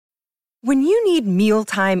When you need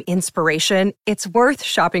mealtime inspiration, it's worth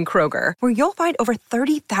shopping Kroger, where you'll find over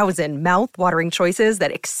 30,000 mouth-watering choices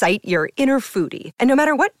that excite your inner foodie. And no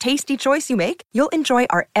matter what tasty choice you make, you'll enjoy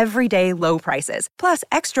our everyday low prices, plus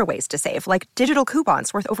extra ways to save, like digital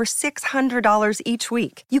coupons worth over $600 each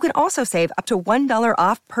week. You can also save up to $1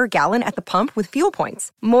 off per gallon at the pump with fuel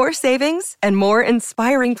points. More savings and more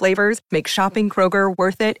inspiring flavors make shopping Kroger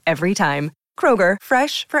worth it every time. Kroger,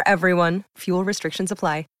 fresh for everyone. Fuel restrictions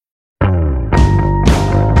apply.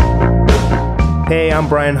 Hey, I'm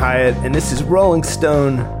Brian Hyatt, and this is Rolling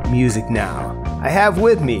Stone Music Now. I have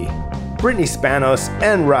with me Brittany Spanos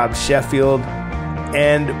and Rob Sheffield,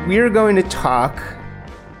 and we are going to talk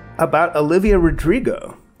about Olivia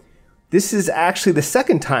Rodrigo. This is actually the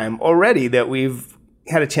second time already that we've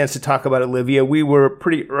had a chance to talk about Olivia. We were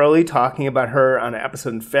pretty early talking about her on an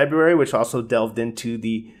episode in February, which also delved into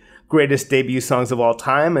the greatest debut songs of all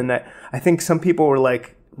time, and I think some people were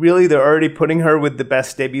like, really, they're already putting her with the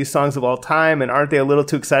best debut songs of all time, and aren't they a little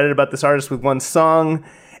too excited about this artist with one song?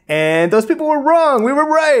 And those people were wrong. We were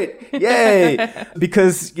right. Yay.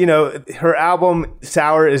 Because, her album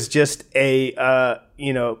Sour is just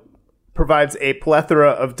provides a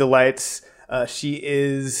plethora of delights. She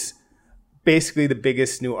is basically the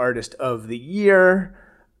biggest new artist of the year.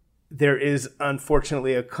 There is,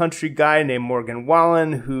 unfortunately, a country guy named Morgan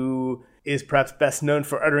Wallen who is perhaps best known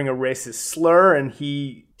for uttering a racist slur, and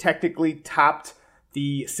he technically topped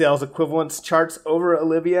the sales equivalence charts over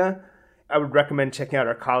Olivia. I would recommend checking out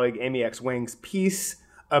our colleague Amy X. Wang's piece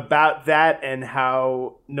about that and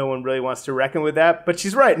how no one really wants to reckon with that. But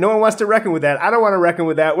she's right. No one wants to reckon with that. I don't want to reckon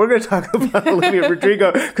with that. We're going to talk about Olivia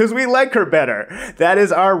Rodrigo because we like her better. That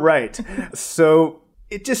is our right. So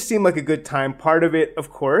it just seemed like a good time. Part of it,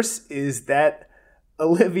 of course, is that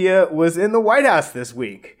Olivia was in the White House this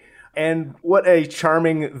week. And what a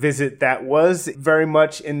charming visit that was, very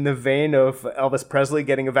much in the vein of Elvis Presley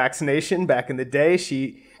getting a vaccination back in the day.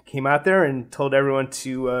 She came out there and told everyone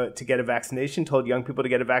to get a vaccination, told young people to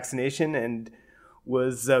get a vaccination, and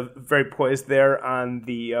was very poised there on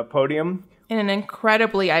the podium. In an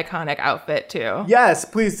incredibly iconic outfit, too. Yes,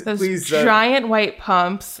 please. Those giant white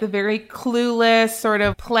pumps, the very clueless sort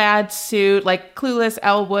of plaid suit, like clueless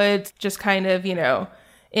Elwood, just kind of,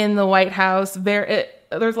 in the White House.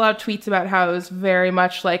 There's a lot of tweets about how it was very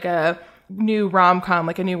much like a new rom-com,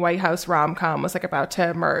 like a new White House rom-com was like about to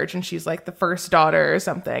emerge, and she's like the first daughter or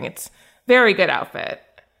something. It's very good outfit.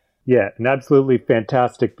 Yeah, an absolutely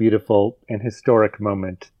fantastic, beautiful, and historic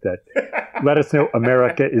moment that let us know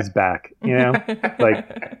America is back.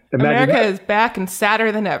 America is back and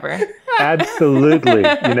sadder than ever. Absolutely.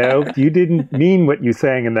 You didn't mean what you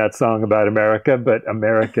sang in that song about America, but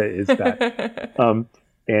America is back.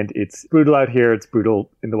 And it's brutal out here. It's brutal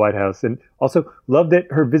in the White House. And also love that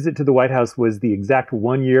her visit to the White House was the exact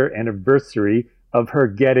 1-year anniversary of her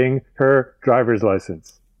getting her driver's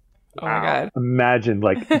license. Oh my God. Imagine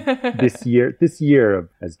this year of,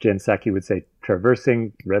 as Jen Psaki would say,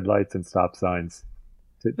 traversing red lights and stop signs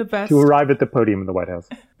to arrive at the podium in the White House.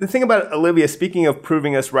 The thing about Olivia, speaking of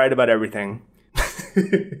proving us right about everything,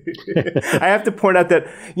 I have to point out that,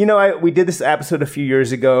 we did this episode a few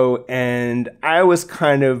years ago, and I was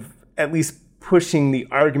kind of at least pushing the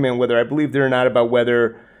argument, whether I believed it or not, about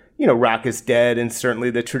whether, rock is dead. And certainly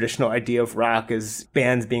the traditional idea of rock as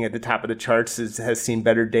bands being at the top of the charts has seen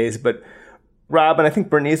better days. But Rob, and I think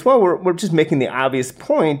Brittany as well, we're just making the obvious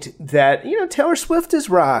point that, Taylor Swift is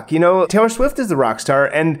rock. Taylor Swift is the rock star.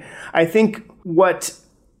 And I think what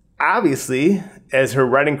obviously, as her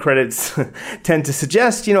writing credits tend to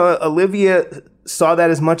suggest, Olivia saw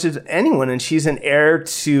that as much as anyone, and she's an heir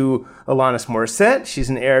to Alanis Morissette. She's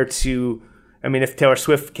an heir to, if Taylor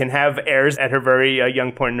Swift can have heirs at her very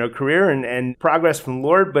young point in her career, and progress from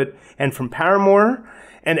Lorde, and from Paramore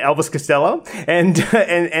and Elvis Costello,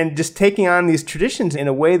 and just taking on these traditions in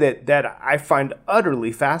a way that I find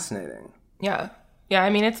utterly fascinating. Yeah.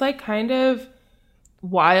 It's like kind of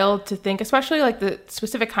wild to think, especially like the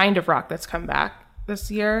specific kind of rock that's come back this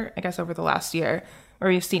year, I guess over the last year, where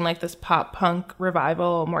we've seen like this pop punk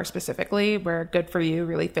revival more specifically, where Good For You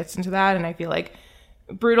really fits into that. And I feel like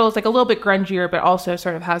Brutal is like a little bit grungier, but also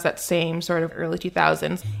sort of has that same sort of early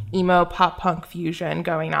 2000s emo pop punk fusion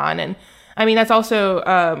going on. And that's also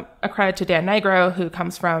a credit to Dan Nigro, who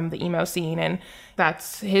comes from the emo scene, and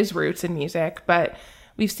that's his roots in music. But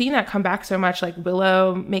we've seen that come back so much, like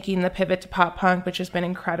Willow making the pivot to pop punk, which has been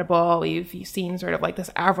incredible. We've seen sort of like this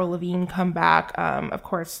Avril Lavigne come back, of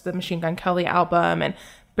course, the Machine Gun Kelly album, and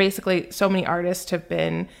basically so many artists have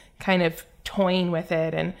been kind of toying with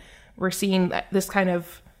it. And we're seeing this kind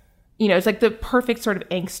of, it's like the perfect sort of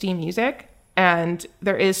angsty music And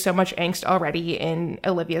there is so much angst already in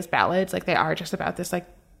Olivia's ballads. Like, they are just about this like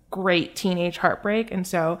great teenage heartbreak. And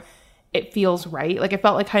so it feels right. Like, it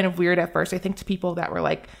felt like kind of weird at first, I think, to people that were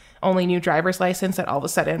like only New Driver's License, that all of a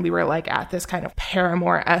sudden we were like at this kind of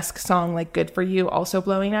Paramore-esque song, like Good For You, also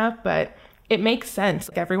blowing up. But it makes sense.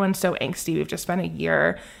 Like, everyone's so angsty. We've just spent a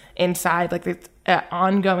year inside like this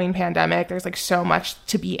ongoing pandemic. There's like so much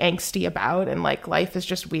to be angsty about, and like life is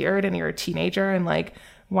just weird, and you're a teenager, and like,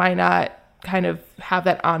 why not kind of have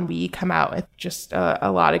that ennui come out with just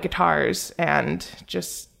a lot of guitars and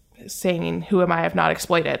just saying, who am I if not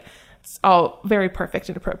exploited? It's all very perfect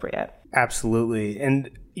and appropriate. Absolutely. And,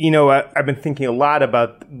 you know, I've been thinking a lot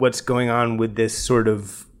about what's going on with this sort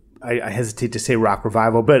of, I hesitate to say rock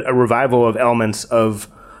revival, but a revival of elements of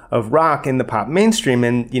rock in the pop mainstream.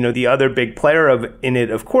 And, you know, the other big player in it,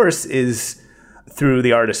 of course, is through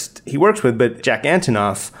the artist he works with. But Jack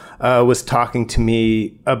Antonoff was talking to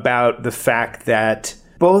me about the fact that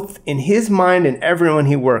both in his mind and everyone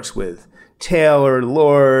he works with, Taylor,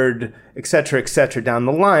 Lorde, et cetera, down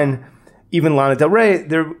the line, even Lana Del Rey,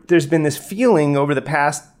 there's been this feeling over the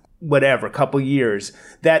past, couple years,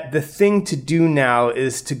 that the thing to do now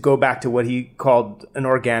is to go back to what he called an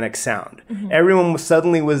organic sound. Mm-hmm. Everyone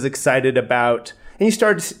suddenly was excited about, and you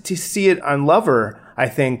started to see it on Lover, I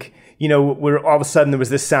think, you know, where all of a sudden there was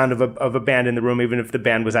this sound of a band in the room, even if the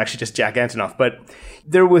band was actually just Jack Antonoff. But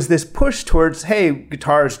there was this push towards, hey,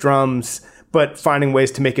 guitars, drums, but finding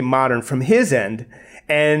ways to make it modern from his end.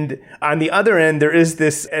 And on the other end, there is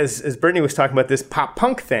this, as Brittany was talking about, this pop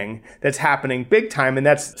punk thing that's happening big time. And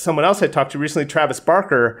that's someone else I talked to recently, Travis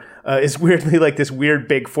Barker, is weirdly like this weird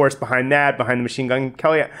big force behind the Machine Gun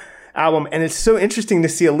Kelly album. And it's so interesting to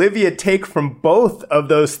see Olivia take from both of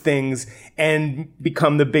those things and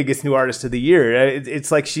become the biggest new artist of the year.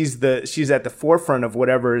 It's like she's at the forefront of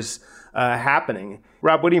whatever's happening.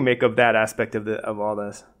 Rob, what do you make of that aspect of all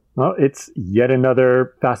this? Well, it's yet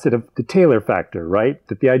another facet of the Taylor factor, right?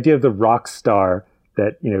 That the idea of the rock star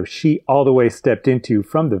that, you know, she all the way stepped into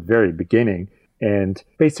from the very beginning and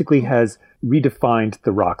basically has redefined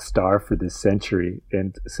the rock star for this century.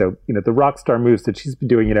 And so, you know, the rock star moves that she's been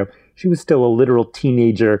doing, you know, she was still a literal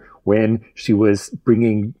teenager when she was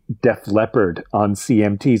bringing Def Leppard on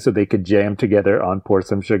CMT so they could jam together on Pour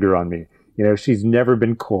Some Sugar on Me. You know, she's never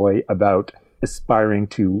been coy about aspiring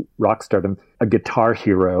to rock stardom, a guitar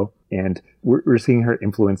hero. And we're seeing her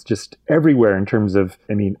influence just everywhere in terms of,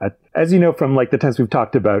 I mean, as you know, from like the times we've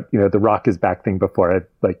talked about, you know, the rock is back thing before, I've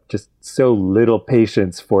like just so little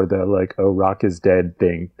patience for the like, oh, rock is dead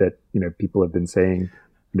thing that, you know, people have been saying,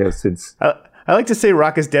 you know, since... I like to say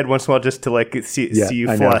rock is dead once in a while just to like see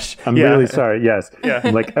you flush. I'm really sorry. Yes. Yeah.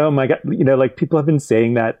 I'm like, oh my God, you know, like people have been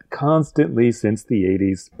saying that constantly since the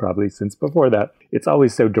 80s, probably since before that. It's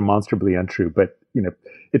always so demonstrably untrue. But, you know,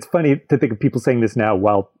 it's funny to think of people saying this now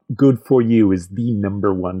while Good For You is the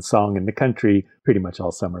number one song in the country pretty much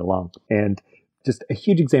all summer long. And just a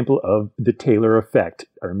huge example of the Taylor effect.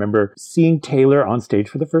 I remember seeing Taylor on stage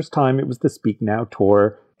for the first time. It was the Speak Now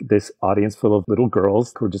tour. This audience full of little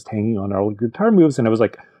girls who were just hanging on all the guitar moves. And I was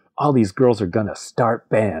like, all these girls are going to start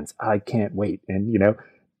bands. I can't wait. And, you know,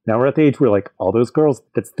 now we're at the age where like all those girls,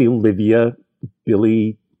 that's the Olivia,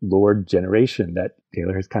 Billy, Lorde generation that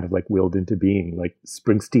Taylor has kind of like willed into being. Like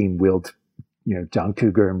Springsteen willed, you know, John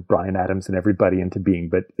Cougar and Bryan Adams and everybody into being.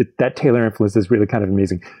 But that Taylor influence is really kind of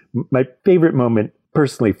amazing. My favorite moment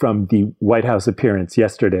personally from the White House appearance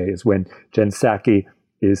yesterday is when Jen Psaki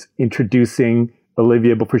is introducing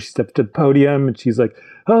Olivia before she steps to the podium, and she's like,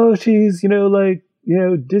 oh, she's, you know, like, you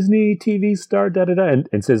know, Disney TV star,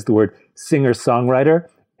 and says the word singer-songwriter,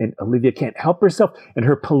 and Olivia can't help herself, and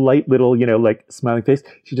her polite little, you know, like, smiling face,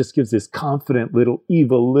 she just gives this confident little,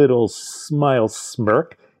 evil little smile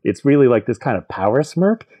smirk. It's really like this kind of power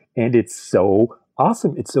smirk, and it's so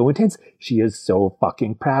awesome. It's so intense. She is so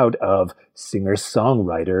fucking proud of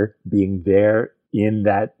singer-songwriter being there in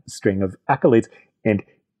that string of accolades, and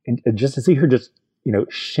just to see her just, you know,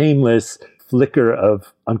 shameless flicker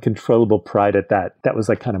of uncontrollable pride at that was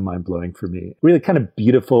like kind of mind-blowing for me. Really kind of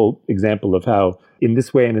beautiful example of how in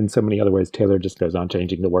this way and in so many other ways, Taylor just goes on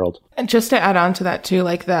changing the world. And just to add on to that too,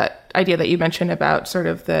 like that idea that you mentioned about sort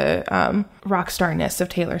of the rock starness of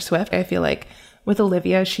Taylor Swift, I feel like with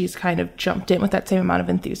Olivia, she's kind of jumped in with that same amount of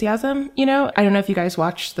enthusiasm, you know? I don't know if you guys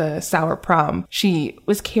watched the Sour Prom. She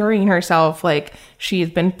was carrying herself like she's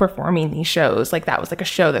been performing these shows. Like that was like a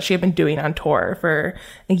show that she had been doing on tour for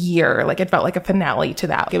a year. Like it felt like a finale to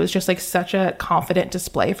that. It was just like such a confident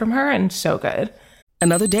display from her and so good.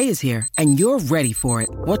 Another day is here and you're ready for it.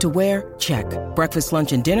 What to wear? Check. Breakfast,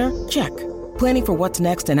 lunch, and dinner? Check. Planning for what's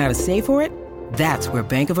next and how to save for it? That's where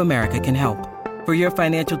Bank of America can help. For your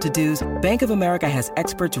financial to-dos, Bank of America has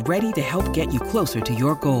experts ready to help get you closer to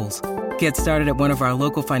your goals. Get started at one of our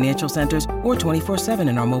local financial centers or 24/7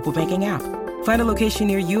 in our mobile banking app. Find a location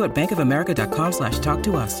near you at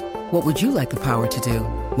bankofamerica.com/talktous. What would you like the power to do?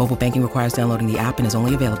 Mobile banking requires downloading the app and is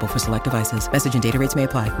only available for select devices. Message and data rates may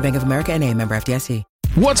apply. Bank of America N.A., member FDIC.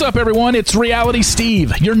 What's up, everyone? It's Reality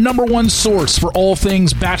Steve, your number one source for all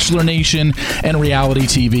things Bachelor Nation and reality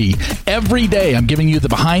TV. Every day, I'm giving you the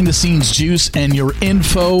behind-the-scenes juice and your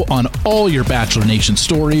info on all your Bachelor Nation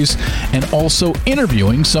stories, and also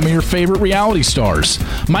interviewing some of your favorite reality stars.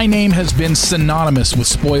 My name has been synonymous with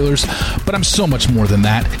spoilers, but I'm so much more than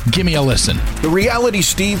that. Give me a listen. The Reality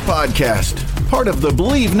Steve Podcast, part of the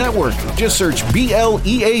Believe Network. Just search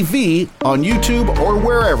BLEAV on YouTube or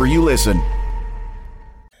wherever you listen.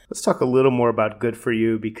 Let's talk a little more about Good For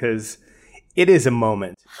You, because it is a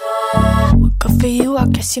moment. Good for you, I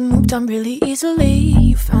guess you moved on really easily.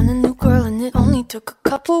 You found a new girl and it only took a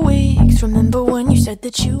couple weeks. Remember when you said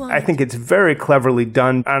that you... I think it's very cleverly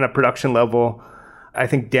done on a production level. I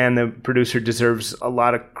think Dan, the producer, deserves a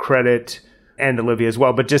lot of credit, and Olivia as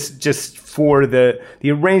well, but just for the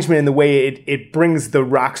arrangement and the way it brings the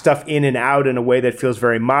rock stuff in and out in a way that feels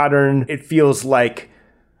very modern. It feels like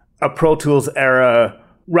a Pro Tools era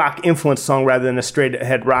rock influence song rather than a straight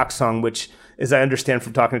ahead rock song, which, as I understand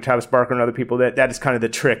from talking to Travis Barker and other people, that is kind of the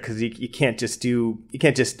trick, because you can't just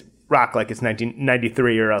rock like it's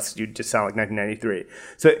 1993 or else you just sound like 1993.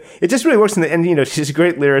 So it just really works. And she's a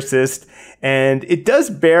great lyricist, and it does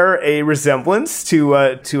bear a resemblance to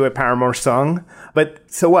a Paramore song. But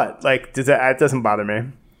so what? Like, it doesn't bother me.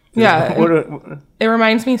 Yeah, it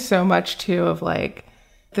reminds me so much too of like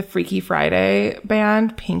the Freaky Friday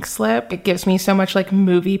band, Pink Slip. It gives me so much like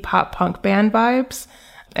movie pop punk band vibes.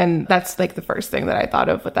 And that's like the first thing that I thought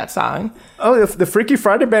of with that song. Oh, the Freaky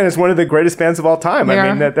Friday band is one of the greatest bands of all time.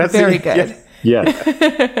 I mean, that's very good. Yeah.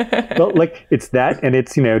 Well, like, it's that, and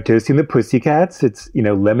it's, Toasting the Pussycats. It's,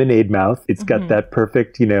 Lemonade Mouth. It's got that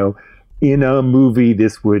perfect, in a movie,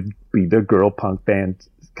 this would be the girl punk band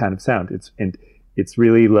kind of sound. It's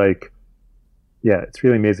really like, yeah, it's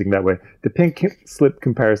really amazing that way. The Pink Slip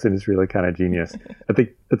comparison is really kind of genius. I think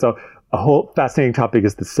that's a whole fascinating topic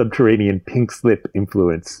is the subterranean Pink Slip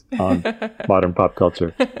influence on modern pop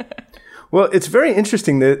culture. Well, it's very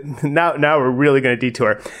interesting that now we're really going to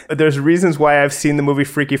detour. There's reasons why I've seen the movie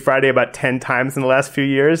Freaky Friday about 10 times in the last few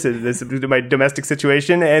years. This is my domestic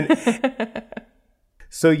situation. And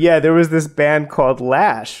so, yeah, there was this band called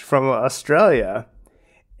Lash from Australia,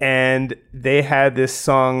 and they had this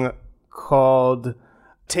song called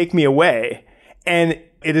Take Me Away. And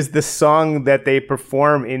it is the song that they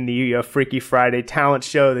perform in the Freaky Friday talent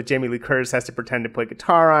show that Jamie Lee Curtis has to pretend to play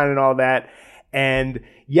guitar on and all that. And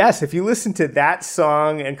yes, if you listen to that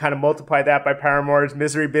song and kind of multiply that by Paramore's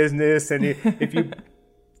Misery Business, and if you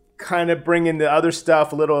kind of bring in the other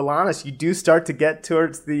stuff, a little Alanis, you do start to get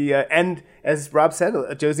towards the end, as Rob said,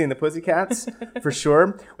 Josie and the Pussycats, for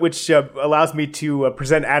sure, which allows me to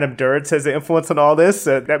present Adam Duritz as an influence on all this.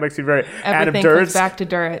 That makes me very... Everything comes back to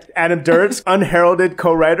Duritz. Adam Duritz, unheralded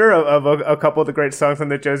co-writer of a couple of the great songs on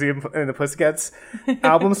the Josie and the Pussycats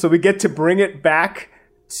album. So we get to bring it back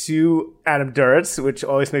to Adam Duritz, which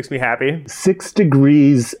always makes me happy. 6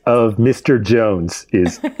 Degrees of Mr. Jones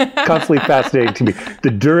is constantly fascinating to me.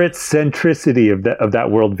 The Duritz centricity of that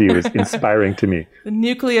worldview is inspiring to me. The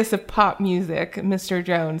nucleus of pop music, Mr.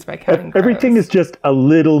 Jones by Counting Crows. Everything is just a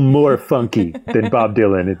little more funky than Bob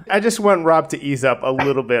Dylan. I just want Rob to ease up a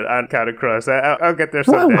little bit on Counting Crows. I'll get there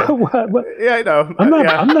someday. What? Yeah, I know.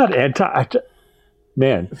 I'm not anti...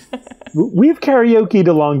 Man, we've karaoke'd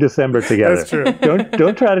a Long December together. That's true.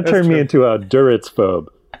 Don't try to turn me into a Duritz phobe.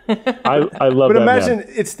 I love but that. But imagine man.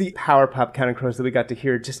 It's the power pop Counting Crows that we got to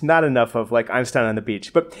hear, just not enough of, like Einstein on the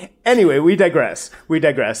Beach. But anyway, we digress.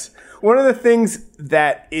 One of the things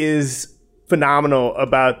that is phenomenal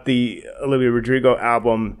about the Olivia Rodrigo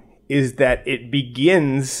album is that it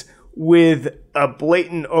begins with a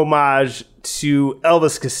blatant homage to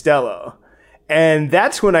Elvis Costello. And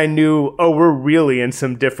that's when I knew, we're really in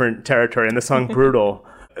some different territory in the song Brutal.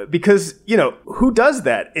 Because, who does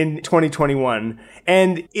that in 2021?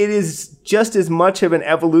 And it is just as much of an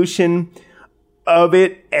evolution of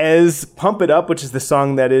it as Pump It Up, which is the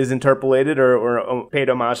song that is interpolated or paid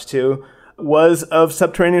homage to, was of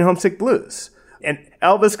Subterranean Homesick Blues. And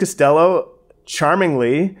Elvis Costello,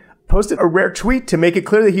 charmingly, posted a rare tweet to make it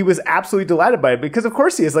clear that he was absolutely delighted by it, because of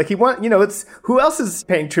course he is. Like, it's who else is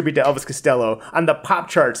paying tribute to Elvis Costello on the pop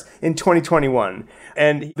charts in 2021?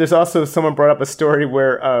 And there's also someone brought up a story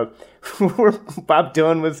where Bob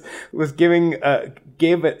Dylan was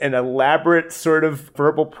gave an elaborate sort of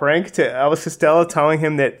verbal prank to Elvis Costello, telling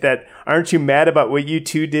him that aren't you mad about what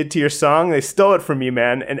U2 did to your song? They stole it from you,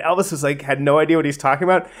 man. And Elvis was like, had no idea what he's talking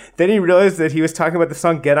about. Then he realized that he was talking about the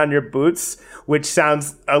song Get On Your Boots, which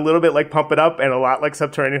sounds a little bit like Pump It Up and a lot like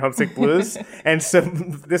Subterranean Homesick Blues. And so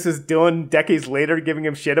this is Dylan decades later giving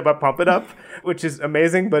him shit about Pump It Up, which is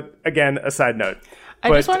amazing. But again, a side note. I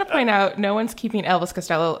just want to point out, no one's keeping Elvis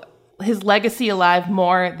Costello, his legacy, alive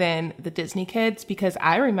more than the Disney kids, because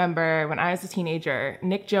I remember when I was a teenager,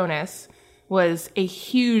 Nick Jonas was a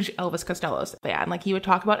huge Elvis Costello fan. Like, he would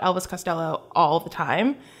talk about Elvis Costello all the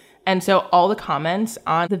time. And so all the comments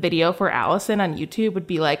on the video for Allison on YouTube would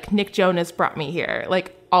be like, Nick Jonas brought me here.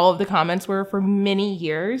 Like, all of the comments were for many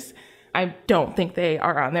years. I don't think they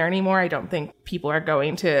are on there anymore. I don't think people are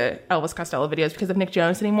going to Elvis Costello videos because of Nick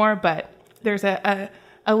Jonas anymore. But there's a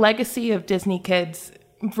legacy of Disney kids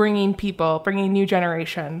bringing new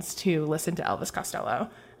generations to listen to Elvis Costello.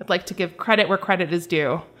 I'd like to give credit where credit is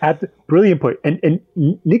due. Brilliant point. And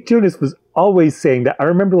Nick Jonas was always saying that. I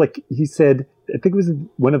remember, like, he said, I think it was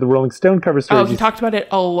one of the Rolling Stone cover stories. Oh, he talked about it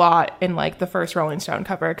a lot in, like, the first Rolling Stone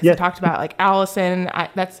cover, because he talked about, like, Allison.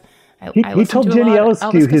 He told Jenny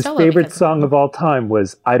Elliskew his favorite song of all time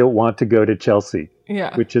was "I Don't Want to Go to Chelsea,"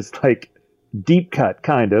 which is like deep cut,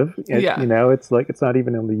 kind of. You know, it's like, it's not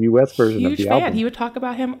even in the U.S. version of the album. He would talk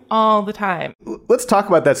about him all the time. Let's talk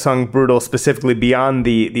about that song "Brutal" specifically, beyond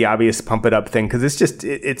the obvious Pump It Up thing, because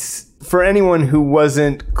it's for anyone who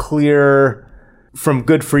wasn't clear from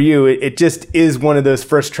Good For You, it just is one of those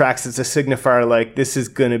first tracks that's a signifier, like, this is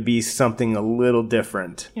going to be something a little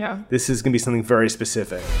different. Yeah. This is going to be something very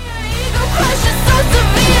specific.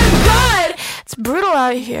 It's brutal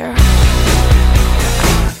out here.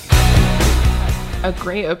 A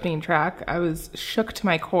great opening track. I was shook to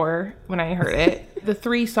my core when I heard it. The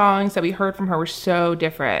 3 songs that we heard from her were so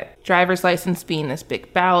different. Driver's License being this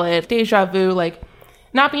big ballad, Deja Vu, like,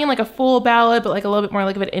 not being like a full ballad, but like a little bit more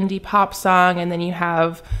like of an indie pop song. And then you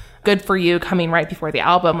have Good For You coming right before the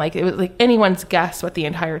album. Like, it was like anyone's guess what the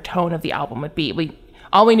entire tone of the album would be.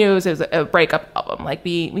 All we knew was it was a breakup album. Like,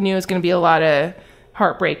 we knew it was going to be a lot of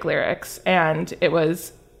heartbreak lyrics. And it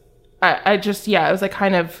was, it was like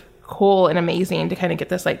kind of cool and amazing to kind of get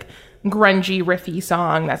this like grungy, riffy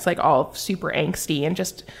song that's like all super angsty and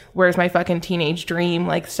just, where's my fucking teenage dream?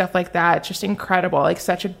 Like, stuff like that. It's just incredible. Like,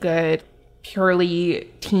 such a good,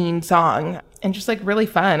 purely teen song, and just like really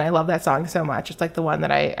fun. I love that song so much. It's like the one that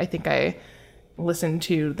I think I listened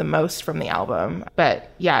to the most from the album. But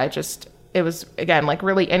yeah, it was again like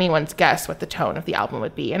really anyone's guess what the tone of the album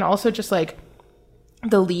would be. And also just like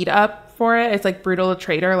the lead up for it, it's like Brutal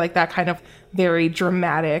Traitor, like that kind of very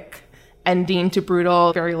dramatic ending to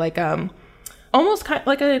Brutal, very like almost kind of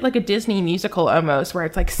like a Disney musical almost, where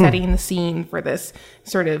it's like setting the scene for this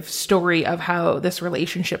sort of story of how this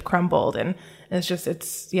relationship crumbled. And it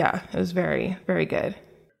was very, very good.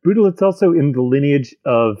 Brutal, it's also in the lineage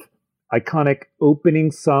of iconic opening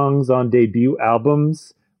songs on debut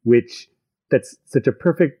albums, which that's such a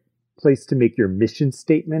perfect place to make your mission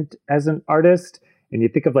statement as an artist. And you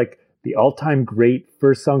think of like the all-time great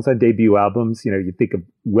first songs on debut albums, you know, you think of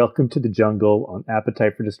Welcome to the Jungle on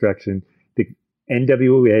Appetite for Destruction, the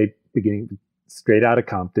NWA beginning Straight Outta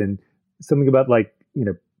Compton, something about like, you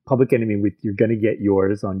know, Public Enemy with You're Gonna Get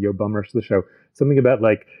Yours on Yo Bum Rush the Show, something about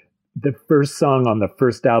like the first song on the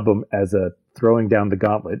first album as a throwing down the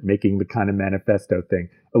gauntlet, making the kind of manifesto thing.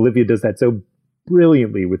 Olivia does that so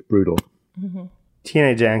brilliantly with Brutal. Mm-hmm.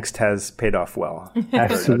 Teenage Angst has paid off well.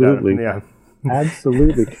 Absolutely. Yeah.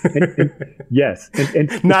 Absolutely. Yes.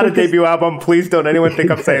 And not a debut album. Please don't anyone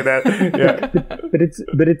think I'm saying that. Yeah.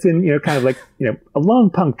 But it's in, you know, kind of like, you know, a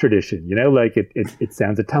long punk tradition, you know, like it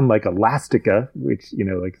sounds a ton like Elastica, which, you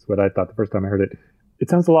know, like is what I thought the first time I heard it.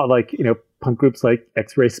 It sounds a lot like, you know, punk groups like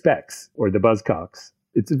X-Ray Spex or the Buzzcocks.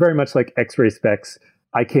 It's very much like X-Ray Spex,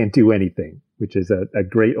 I Can't Do Anything, which is a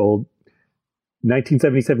great old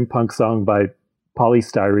 1977 punk song by Polly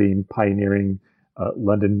Styrene, pioneering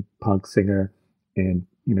London punk singer, and,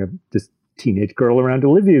 you know, just teenage girl around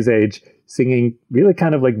Olivia's age singing really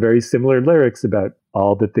kind of like very similar lyrics about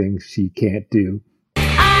all the things she can't do.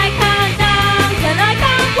 I can't dance and I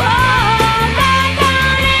can't walk, I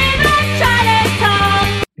can't even try to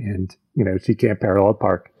talk. And, you know, she can't parallel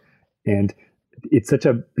park. And it's such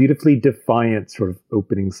a beautifully defiant sort of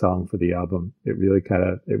opening song for the album. It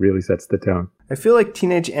really sets the tone. I feel like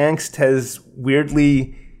Teenage Angst has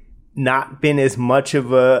weirdly not been as much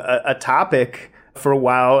of a topic for a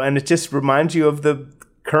while, and it just reminds you of the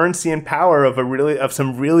currency and power of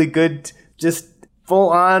some really good, just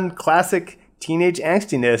full-on classic teenage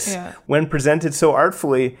angstiness when presented so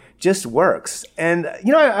artfully. Just works. And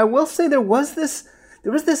you know, I will say there was this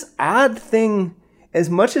odd thing as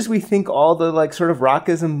much as we think all the like sort of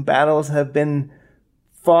rockism battles have been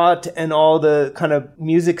fought and all the kind of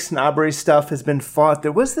music snobbery stuff has been fought,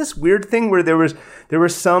 there was this weird thing where there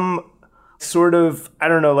was some sort of, I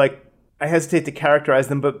don't know, like, I hesitate to characterize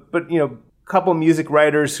them, but you know, a couple music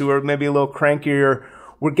writers who are maybe a little crankier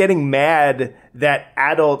were getting mad that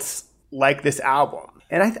adults like this album.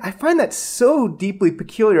 And I find that so deeply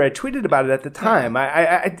peculiar. I tweeted about it at the time.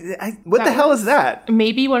 What the hell is that?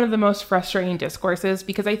 Maybe one of the most frustrating discourses,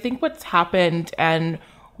 because I think what's happened and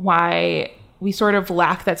why we sort of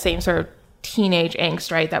lack that same sort of teenage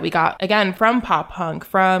angst, right, that we got, again, from pop punk,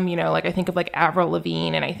 from, you know, like, I think of, like, Avril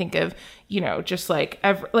Lavigne, and I think of, you know, just, like,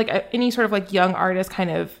 any sort of, like, young artist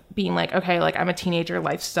kind of being like, okay, like, I'm a teenager,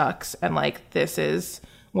 life sucks, and, like, this is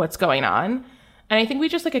what's going on. And I think we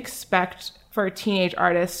just, like, expect for teenage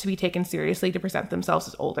artists to be taken seriously, to present themselves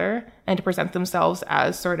as older and to present themselves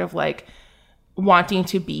as sort of like wanting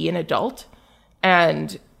to be an adult.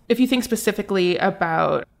 And if you think specifically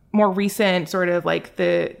about more recent sort of like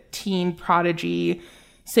the teen prodigy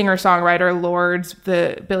singer-songwriter lords,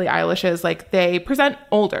 the Billie Eilishes, like they present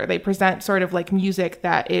older. They present sort of like music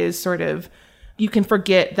that is sort of, you can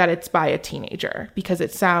forget that it's by a teenager because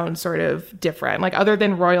it sounds sort of different. Like other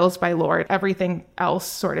than Royals by Lorde, everything else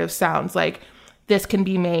sort of sounds like this can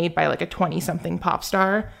be made by like a 20-something pop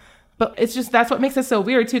star. But it's just, that's what makes it so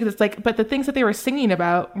weird too, because it's like, but the things that they were singing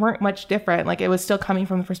about weren't much different. Like it was still coming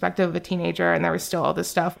from the perspective of a teenager and there was still all this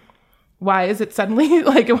stuff. Why is it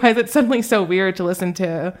suddenly so weird to listen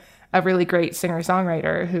to a really great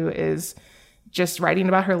singer-songwriter who is just writing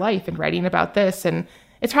about her life and writing about this? And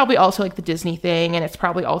it's probably also like the Disney thing, and it's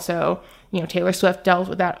probably also, you know, Taylor Swift dealt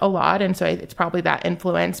with that a lot, and so it's probably that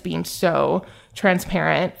influence being so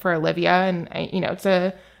transparent for Olivia, and you know, it's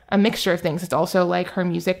a mixture of things. It's also like her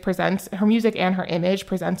music and her image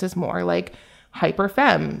presents as more like hyper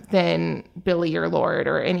femme than Billie or Lorde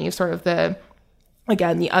or any sort of the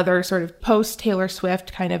other sort of post Taylor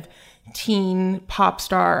Swift kind of teen pop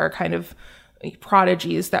star kind of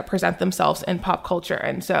prodigies that present themselves in pop culture.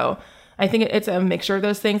 And so I think it's a mixture of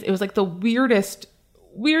those things. It was like the weirdest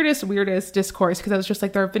discourse, because I was just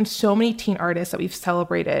like, there have been so many teen artists that we've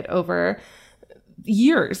celebrated over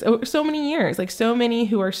so many years, like so many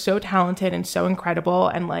who are so talented and so incredible,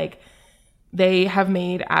 and like they have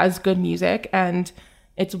made as good music. And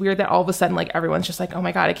it's weird that all of a sudden, like, everyone's just like, oh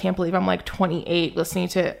my God, I can't believe I'm like 28 listening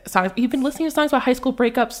to songs. You've been listening to songs about high school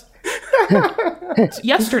breakups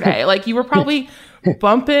yesterday. Like, you were probably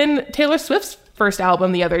bumping Taylor Swift's first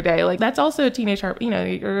album the other day. Like, that's also a teenage heart. You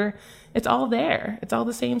know, it's all there. It's all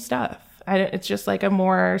the same stuff. It's just like a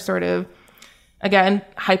more sort of, again,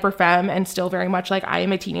 hyper femme, and still very much like, I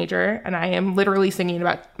am a teenager and I am literally singing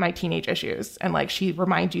about my teenage issues. And like, she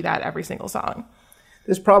reminds you that every single song.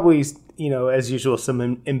 There's probably, you know, as usual,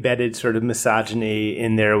 some embedded sort of misogyny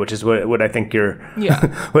in there, which is what I think you're,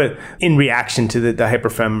 but in reaction to the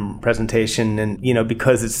hyperfemme presentation, and, you know,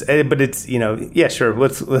 because it's, you know, yeah, sure,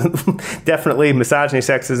 definitely misogyny,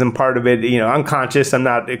 sexism, part of it, you know, unconscious. I'm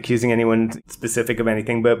not accusing anyone specific of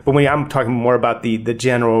anything, but when I'm talking more about that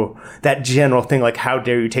general thing, like, how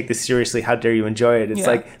dare you take this seriously? How dare you enjoy it? It's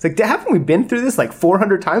like, haven't we been through this like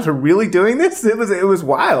 400 times? We're really doing this? It was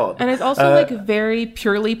wild. And it's also like very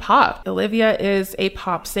purely pop. Olivia is a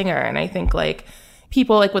pop singer, and I think like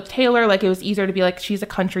people like with Taylor, like it was easier to be like, she's a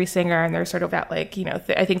country singer, and there's sort of that like, you know,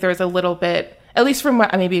 I think there was a little bit, at least from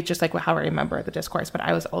what maybe just like how I remember the discourse, but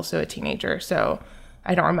I was also a teenager, so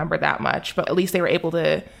I don't remember that much, but at least they were able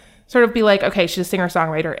to sort of be like, okay, she's a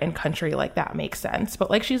singer-songwriter in country, like that makes sense. But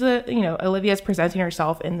like she's Olivia's presenting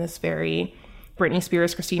herself in this very Britney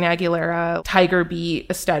Spears, Christina Aguilera, Tiger Beat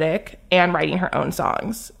aesthetic, and writing her own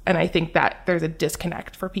songs. And I think that there's a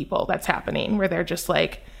disconnect for people that's happening, where they're just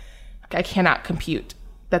like, I cannot compute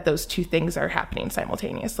that those two things are happening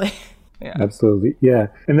simultaneously. Yeah. Absolutely. Yeah.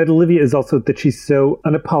 And that Olivia is also that she's so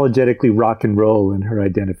unapologetically rock and roll in her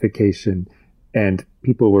identification. And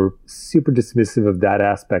people were super dismissive of that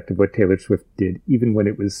aspect of what Taylor Swift did, even when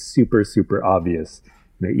it was super, super obvious.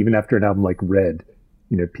 You know, even after an album like Red,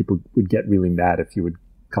 you know, people would get really mad if you would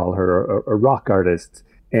call her a rock artist.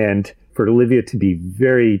 And for Olivia to be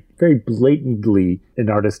very, very blatantly an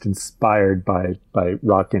artist inspired by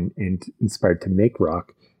rock and inspired to make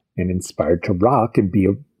rock and inspired to rock and be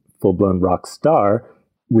a full-blown rock star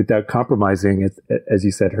without compromising, as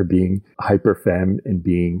you said, her being hyper femme and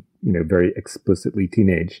being, you know, very explicitly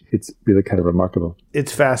teenage. It's really kind of remarkable.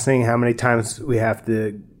 It's fascinating how many times we have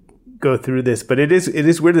to go through this, but it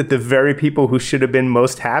is weird that the very people who should have been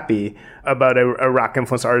most happy about a rock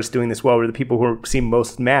influenced artist doing this well were the people who seem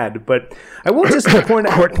most mad. But I will just point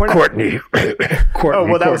out Courtney. Oh,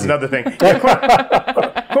 well, that was another thing. Yeah,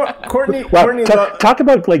 Courtney talk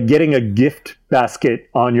about like getting a gift basket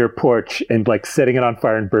on your porch and like setting it on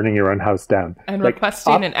fire and burning your own house down. And like,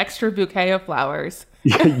 requesting an extra bouquet of flowers.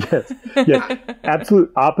 Yes.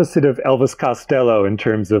 Absolute opposite of Elvis Costello in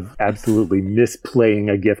terms of absolutely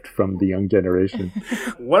misplaying a gift from the young generation.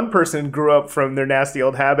 One person grew up from their nasty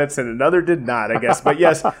old habits and another did not, I guess. But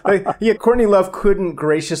yes, Courtney Love couldn't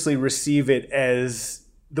graciously receive it as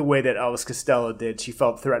the way that Elvis Costello did. She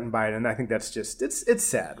felt threatened by it, and I think that's just it's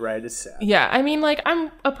sad, right? It's sad. Yeah, I mean, like, I'm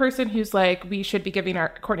a person who's like, we should be giving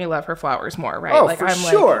our Courtney Love her flowers more, right? Oh, like, for I'm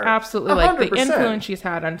sure. like, absolutely, 100%. like, the influence she's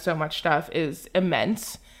had on so much stuff is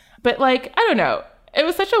immense. But like, I don't know. It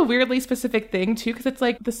was such a weirdly specific thing too, because it's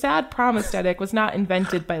like the sad prom aesthetic was not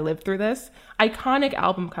invented by Live Through This. Iconic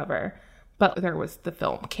album cover, but there was the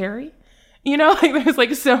film Carrie. You know, like there's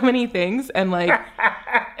like so many things, and like, like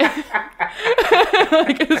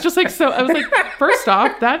it's just like so. I was like, first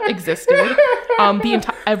off, that existed.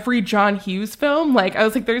 Every John Hughes film, like I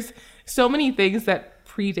was like, there's so many things that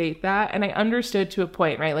predate that, and I understood to a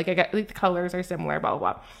point, right? Like I got like the colors are similar, blah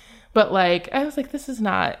blah blah, but like I was like, this is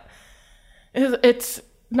not. It's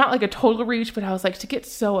not like a total reach, but I was like, to get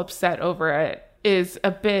so upset over it is a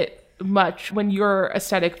bit much when your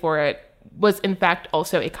aesthetic for it was in fact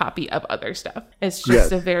also a copy of other stuff. It's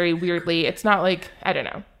just a very weirdly, it's not like, I don't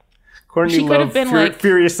know. Courtney Love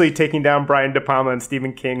furiously taking down Brian De Palma and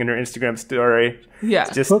Stephen King in her Instagram story. Yeah.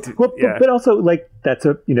 It's just, but also like that's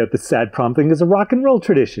the sad prom thing is a rock and roll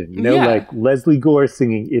tradition, like Leslie Gore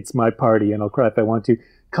singing It's My Party and I'll Cry If I Want to,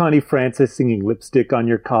 Connie Francis singing Lipstick on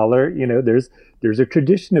Your Collar. There's a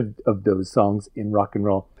tradition of those songs in rock and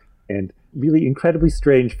roll, and really incredibly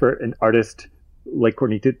strange for an artist like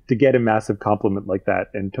Courtney to get a massive compliment like that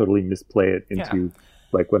and totally misplay it into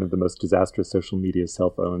like one of the most disastrous social media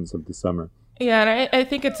self-owns of the summer. Yeah, and I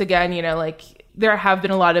think it's, again, like there have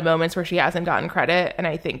been a lot of moments where she hasn't gotten credit, and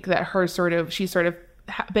I think that she's sort of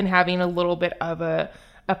been having a little bit of a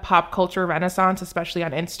pop culture renaissance, especially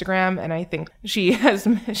on Instagram, and I think she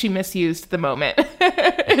misused the moment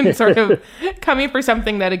and sort of coming for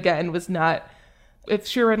something that, again, was not. If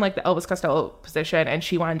she were in like the Elvis Costello position and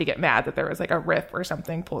she wanted to get mad that there was like a riff or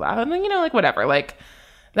something pulled out, and then, like whatever, like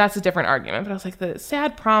that's a different argument. But I was like, the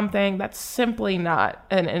sad prom thing, that's simply not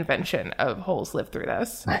an invention of Hole's Live Through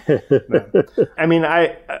This. I mean,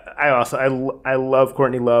 I love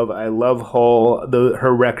Courtney Love. I love Hole.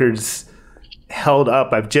 Her records held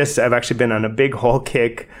up. I've actually been on a big Hole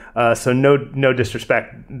kick. So no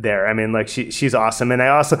disrespect there. I mean, like she's awesome. And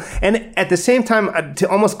and at the same time, to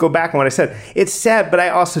almost go back on what I said, it's sad, but I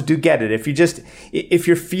also do get it. If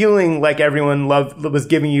you're feeling like everyone was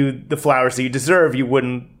giving you the flowers that you deserve, you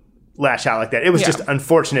wouldn't lash out like that. It was just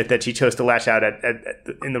unfortunate that she chose to lash out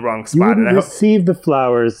in the wrong spot. You wouldn't receive the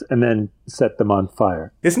flowers and then set them on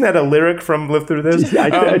fire. Isn't that a lyric from Live Through This? I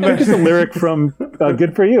think it's a lyric from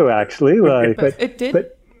Good For You, actually. But it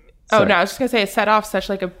did. I was just going to say, it set off such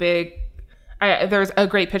like a big... there's a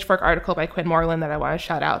great Pitchfork article by Quinn Moreland that I want to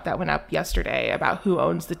shout out that went up yesterday about who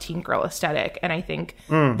owns the teen girl aesthetic. And I think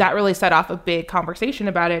that really set off a big conversation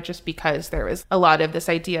about it, just because there was a lot of this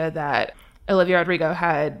idea that Olivia Rodrigo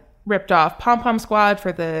had ripped off Pom Pom Squad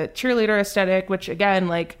for the cheerleader aesthetic, which again,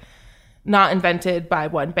 like not invented by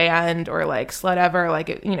one band or like Slut Ever, like,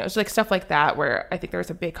 it's like stuff like that, where I think there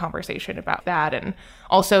was a big conversation about that. And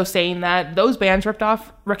also saying that those bands ripped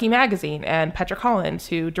off Rookie Magazine and Petra Collins,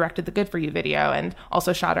 who directed the Good For You video and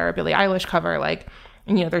also shot our Billie Eilish cover. Like,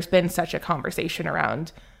 there's been such a conversation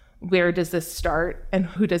around where does this start and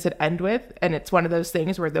who does it end with? And it's one of those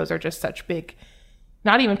things where those are just such big,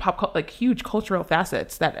 not even huge cultural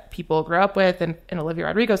facets that people grew up with. And in Olivia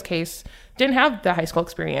Rodrigo's case, didn't have the high school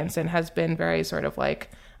experience and has been very sort of like,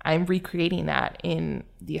 I'm recreating that in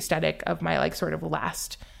the aesthetic of my like sort of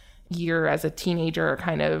last year as a teenager,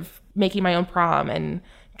 kind of making my own prom and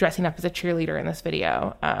dressing up as a cheerleader in this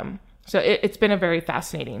video. So it's been a very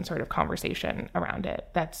fascinating sort of conversation around it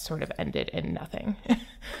that's sort of ended in nothing.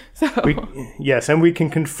 And we can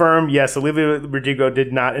confirm, yes, Olivia Rodrigo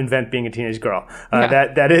did not invent being a teenage girl.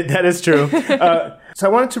 That is true. So I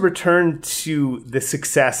wanted to return to the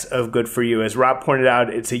success of Good For You. As Rob pointed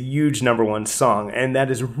out, it's a huge #1 song, and that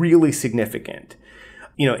is really significant.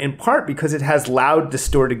 In part because it has loud,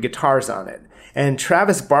 distorted guitars on it. And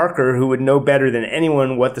Travis Barker, who would know better than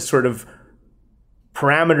anyone what the sort of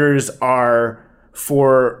parameters are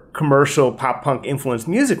for commercial pop punk influenced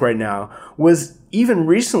music right now, was even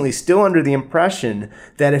recently still under the impression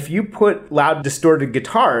that if you put loud, distorted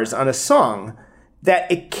guitars on a song, that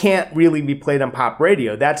it can't really be played on pop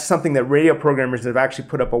radio. That's something that radio programmers have actually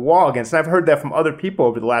put up a wall against. And I've heard that from other people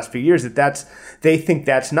over the last few years, they think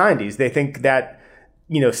that's 90s. They think that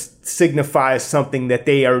signifies something that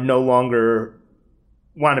they are no longer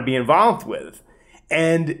want to be involved with.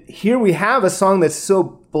 And here we have a song that so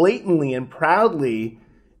blatantly and proudly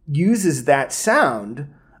uses that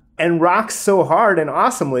sound and rocks so hard and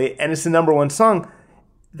awesomely, and it's the number one song.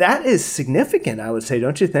 That is significant, I would say,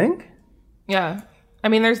 don't you think? Yeah. I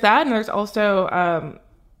mean, there's that, and there's also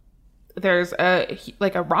there's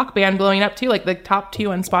a rock band blowing up too. Like the top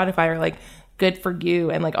 2 on Spotify are like "Good for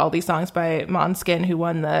You" and like all these songs by Måneskin, who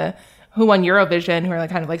won Eurovision, who are like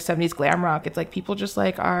kind of like 70s glam rock. It's like people just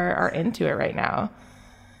like are into it right now.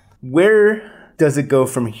 Where does it go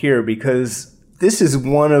from here? Because this is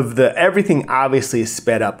one of everything obviously is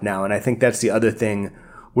sped up now, and I think that's the other thing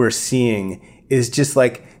we're seeing is just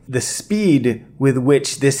like the speed with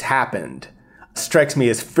which this happened strikes me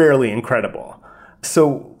as fairly incredible.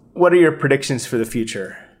 So what are your predictions for the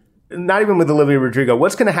future? Not even with Olivia Rodrigo.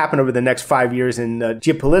 What's going to happen over the next 5 years in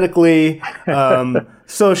geopolitically,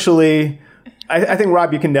 socially? I think,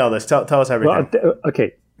 Rob, you can nail this. Tell us everything. Well,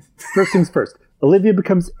 okay. First things first. Olivia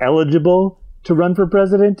becomes eligible to run for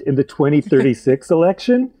president in the 2036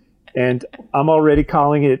 election. And I'm already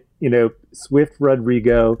calling it, Swift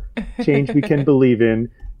Rodrigo, change we can believe in,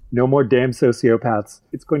 no more damn sociopaths.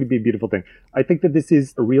 It's going to be a beautiful thing. I think that this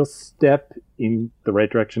is a real step in the right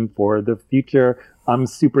direction for the future. I'm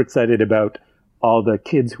super excited about all the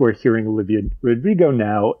kids who are hearing Olivia Rodrigo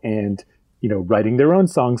now and, writing their own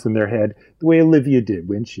songs in their head the way Olivia did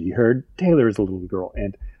when she heard Taylor as a little girl.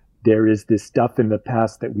 And there is this stuff in the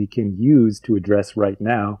past that we can use to address right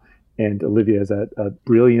now. And Olivia is a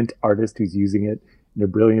brilliant artist who's using it in a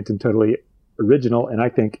brilliant and totally original, and I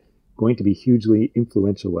think going to be hugely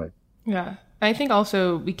influential way. Yeah. I think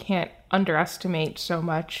also we can't underestimate so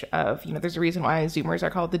much of, there's a reason why Zoomers are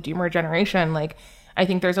called the Doomer generation. Like, I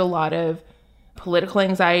think there's a lot of political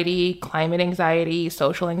anxiety, climate anxiety,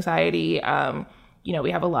 social anxiety.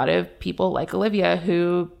 We have a lot of people like Olivia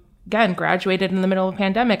who, again, graduated in the middle of a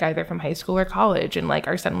pandemic, either from high school or college, and like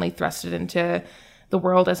are suddenly thrusted into the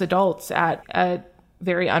world as adults at a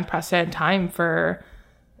very unprecedented time for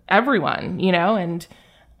everyone, and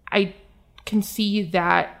I can see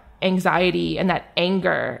that anxiety and that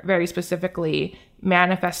anger very specifically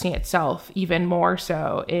manifesting itself even more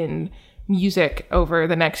so in music over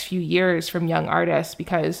the next few years from young artists,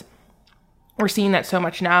 because we're seeing that so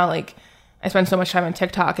much now. Like, I spend so much time on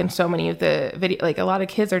TikTok, and so many of the video, like a lot of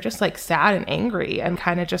kids are just like sad and angry and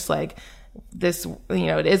kind of just like this,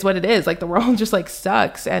 it is what it is. Like the world just like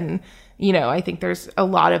sucks. And, I think there's a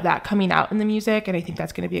lot of that coming out in the music, and I think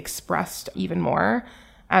that's going to be expressed even more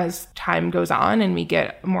as time goes on and we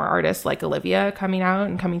get more artists like Olivia coming out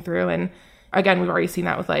and coming through. And again, we've already seen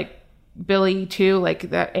that with like Billie too,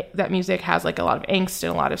 like that music has like a lot of angst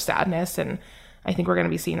and a lot of sadness. And I think we're going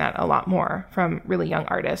to be seeing that a lot more from really young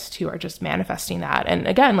artists who are just manifesting that. And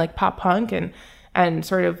again, like pop punk and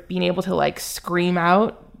sort of being able to like scream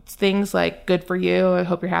out things like "good for you," "I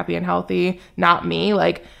hope you're happy and healthy," "not me,"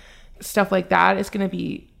 like stuff like that is going to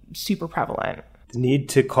be super prevalent. The need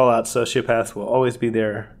to call out sociopaths will always be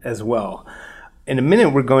there as well. In a minute,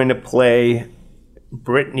 we're going to play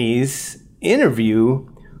Britney's interview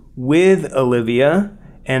with Olivia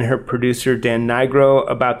and her producer, Dan Nigro,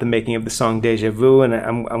 about the making of the song Deja Vu. And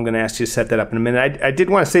I'm going to ask you to set that up in a minute. I did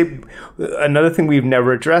want to say another thing we've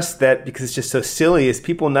never addressed that, because it's just so silly, is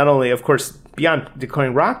people not only, of course, beyond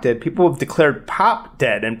declaring rock dead, people have declared pop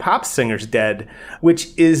dead and pop singers dead, which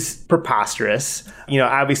is preposterous.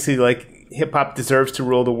 Obviously, like, hip hop deserves to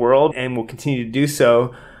rule the world and will continue to do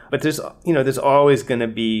so. But there's always going to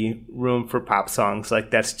be room for pop songs.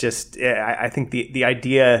 Like, that's just, I think the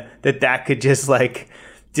idea that could just like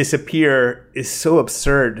disappear is so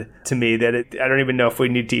absurd to me that I don't even know if we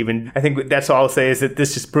need to even, I think that's all I'll say is that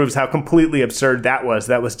this just proves how completely absurd that was.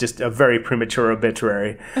 That was just a very premature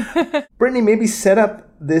obituary. Brittany, maybe set up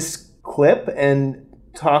this clip and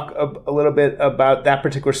talk a little bit about that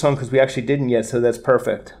particular song, because we actually didn't yet, so that's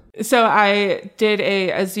perfect. So I did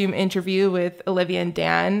a Zoom interview with Olivia and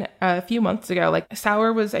Dan a few months ago. Like,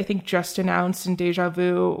 Sour was, I think, just announced and Deja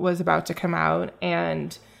Vu was about to come out.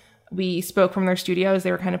 And we spoke from their studios.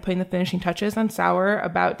 They were kind of putting the finishing touches on Sour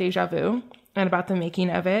about Deja Vu and about the making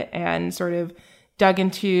of it, and sort of dug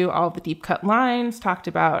into all the deep cut lines, talked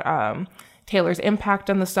about Taylor's impact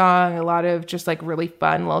on the song, a lot of just like really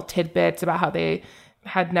fun little tidbits about how they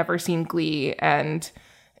had never seen Glee and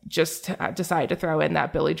just decided to throw in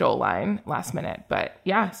that Billy Joel line last minute. But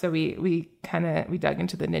yeah, so we dug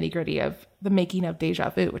into the nitty gritty of the making of Deja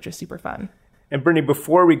Vu, which was super fun. And Brittany,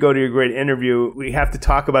 before we go to your great interview, we have to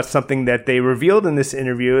talk about something that they revealed in this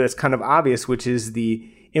interview that's kind of obvious, which is the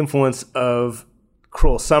influence of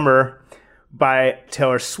Cruel Summer, by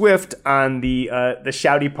Taylor Swift on the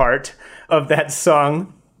shouty part of that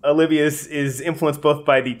song. Olivia is influenced both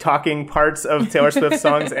by the talking parts of Taylor Swift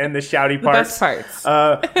songs and the shouty parts. The best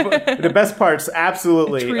parts. The best parts,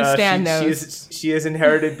 absolutely. True Stan knows. She has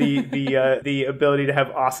inherited the ability to have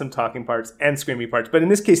awesome talking parts and screaming parts. But in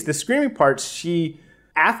this case, the screaming parts,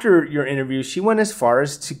 after your interview, she went as far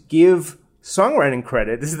as to give songwriting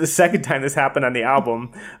credit. This is the second time this happened on the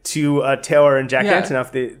album, to Taylor and Jack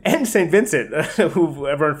Antonoff and St. Vincent, who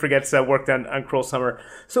everyone forgets worked on Cruel Summer.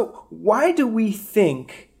 So why do we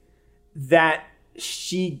think that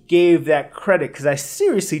she gave that credit? Because I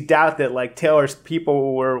seriously doubt that Taylor's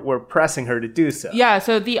people were pressing her to do so. Yeah,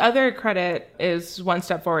 so the other credit is One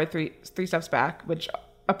Step Forward, Three Steps Back, which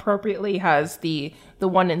appropriately has the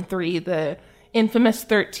 1 and 3, the infamous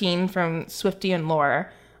 13 from Swiftie and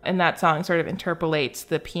Lore, and that song sort of interpolates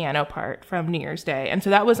the piano part from New Year's Day. And so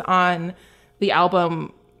that was on the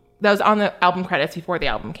album, credits before the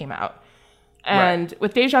album came out. And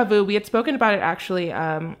with Deja Vu, we had spoken about it actually.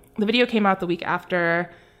 The video came out the week after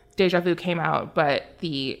Deja Vu came out, but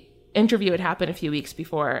the interview had happened a few weeks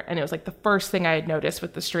before. And it was the first thing I had noticed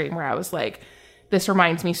with the stream, where I was like, this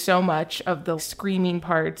reminds me so much of the screaming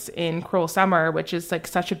parts in Cruel Summer, which is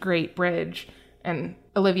such a great bridge. And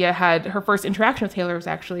Olivia had her first interaction with Taylor was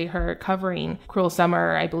actually her covering Cruel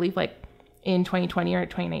Summer, I believe in 2020 or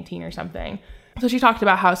 2019 or something. So she talked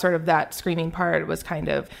about how sort of that screaming part was kind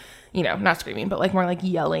of, not screaming, but more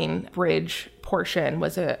yelling bridge portion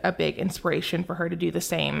was a big inspiration for her to do the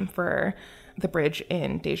same for the bridge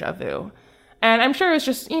in Deja Vu. And I'm sure it was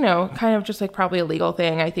just, kind of just probably a legal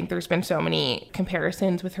thing. I think there's been so many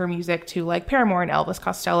comparisons with her music to Paramore and Elvis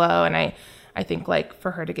Costello. And I think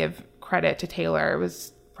for her to give credit to Taylor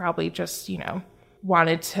was probably just,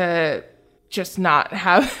 wanted to just not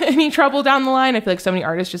have any trouble down the line. I feel so many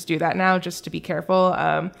artists just do that now just to be careful.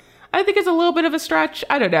 I think it's a little bit of a stretch.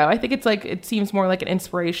 I don't know. I think it's it seems more like an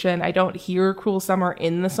inspiration. I don't hear Cruel Summer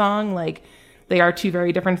in the song. They are two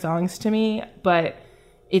very different songs to me, but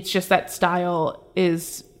it's just that style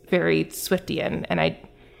is very Swiftian. And I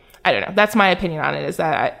don't know. That's my opinion on it, is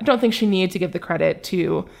that I don't think she needed to give the credit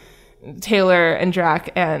to Taylor and Jack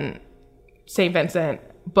and St. Vincent,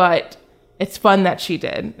 but it's fun that she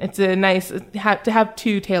did. It's a nice, to have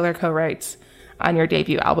two Taylor co-writes on your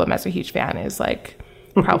debut album as a huge fan is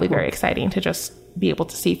probably very exciting to just be able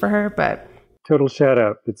to see for her. But total shout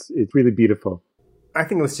out. It's really beautiful. I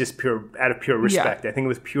think it was just out of pure respect. I think it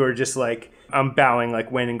was pure just I'm bowing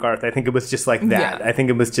Wayne and Garth. I think it was just that. Yeah. I think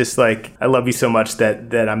it was just I love you so much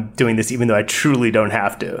that I'm doing this even though I truly don't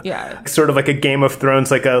have to. Yeah. Sort of like a Game of Thrones,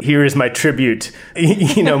 here is my tribute,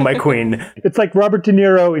 my queen. It's like Robert De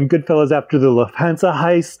Niro in Goodfellas after the Lufthansa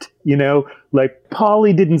heist,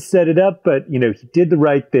 Pauly didn't set it up, but, he did the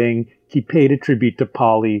right thing. He paid a tribute to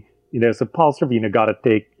Pauly, so Paul Sorvino got a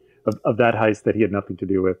take of that heist that he had nothing to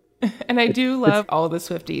do with. And I do love all the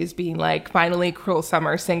Swifties being finally Cruel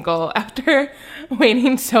Summer single after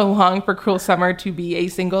waiting so long for Cruel Summer to be a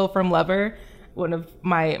single from Lover. One of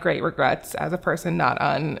my great regrets as a person not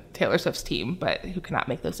on Taylor Swift's team, but who cannot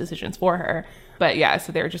make those decisions for her. But yeah,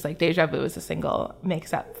 so they were just Deja Vu is a single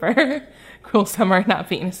makes up for Cruel Summer not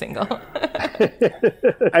being a single.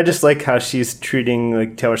 I just like how she's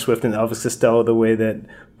treating Taylor Swift and Elvis Costello the way that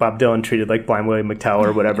Bob Dylan treated Blind Willie McTell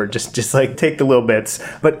or whatever. just take the little bits.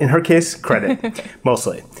 But in her case, credit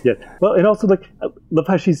mostly. Yeah. Well, and also I love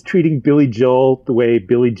how she's treating Billy Joel the way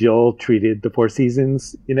Billy Joel treated the Four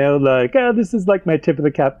Seasons. This is my tip of the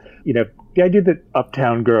cap. The idea that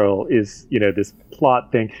Uptown Girl is, this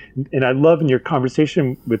plot thing. And I love in your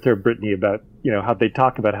conversation with her, Brittany, about, how they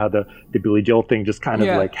talk about how the Billy Joel thing just kind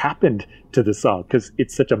of happened to the song, because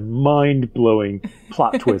it's such a mind-blowing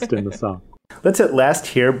plot twist in the song. Let's at last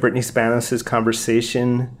hear Brittany Spanos'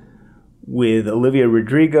 conversation with Olivia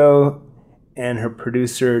Rodrigo and her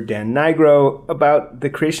producer Dan Nigro about the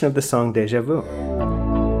creation of the song Deja Vu.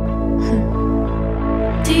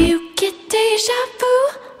 Do you get deja vu?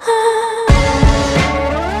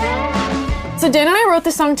 So Dan and I wrote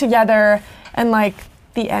this song together in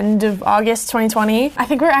the end of August 2020. I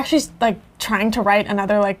think we were actually trying to write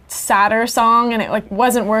another sadder song, and it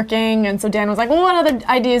wasn't working. And so Dan was like, well, what other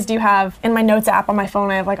ideas do you have? In my notes app on my phone,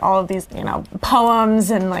 I have all of these,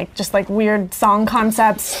 poems and just weird song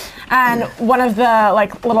concepts. And one of the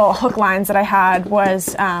little hook lines that I had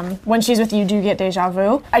was, when she's with you, do you get deja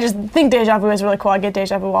vu? I just think deja vu is really cool. I get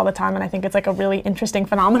deja vu all the time, and I think it's a really interesting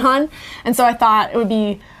phenomenon. And so I thought it would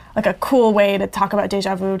be like a cool way to talk about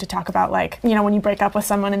deja vu, to talk about like, you know, when you break up with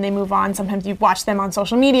someone and they move on, sometimes you watch them on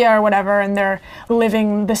social media or whatever and they're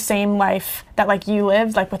living the same life that like you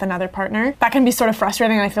lived, like with another partner. That can be sort of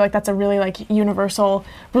frustrating, and I feel like that's a really like universal,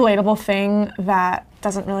 relatable thing that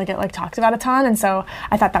doesn't really get like talked about a ton, and so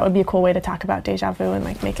I thought that would be a cool way to talk about deja vu and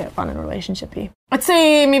like make it fun and relationshipy. I'd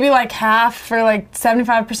say maybe like half or like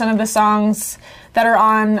 75% of the songs that are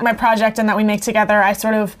on my project and that we make together, I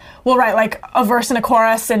sort of will write like a verse and a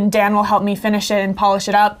chorus and Dan will help me finish it and polish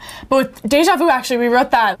it up. But with Deja Vu, actually, we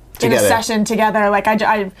wrote that in a session together. Like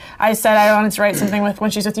I said I wanted to write something with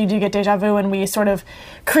When She's With You, Do You Get Deja Vu, and we sort of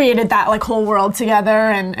created that like whole world together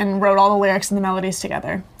and wrote all the lyrics and the melodies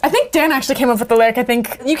together. I think Dan actually came up with the lyric. I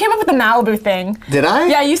think you came up with the Malibu thing. Did I?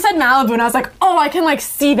 Yeah, you said Malibu, and I was like, oh, I can like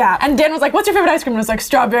see that. And Dan was like, what's your favorite ice cream? And I was like,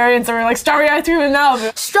 strawberry, and so we were like, strawberry ice cream in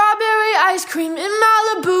Malibu. Strawberry ice cream in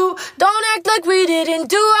Malibu. Don't act like we didn't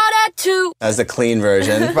do all that too. That was the clean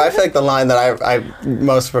version. But I feel like the line that I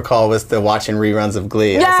most recall was the watching reruns of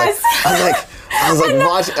Glee. Yes. I was like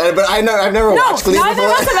watching, but I've never watched Glee before. Neither of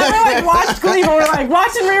us have ever like watched Glee, but we're like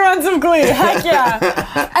watching reruns of Glee. Heck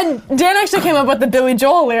yeah! And Dan actually came up with the Billy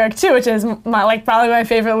Joel lyric too, which is my like probably my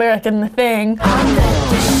favorite lyric in the thing. I bet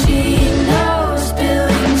that she knows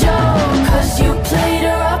Billy Joel, 'cause you played her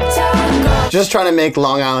uptown girl. Just trying to make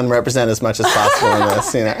Long Island represent as much as possible in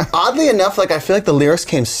this, you know. Oddly enough, like I feel like the lyrics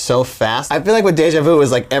came so fast. I feel like with Deja Vu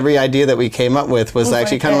was like every idea that we came up with was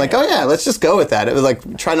actually kind of like, oh yeah, let's just go with that. It was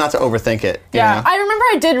like try not to overthink it. Yeah, you know? I remember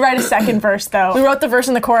I did write a second verse though. We wrote the verse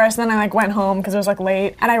and the chorus, and then I like went home because it was like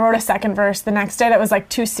late, and I wrote a second verse the next day that was like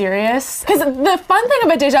too serious. Because the fun thing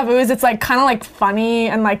about Deja Vu is it's like kind of like funny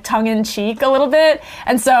and like tongue in cheek a little bit,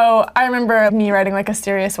 and so I remember me writing like a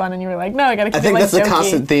serious one, and you were like, no, I gotta keep it like I think that's jokey. the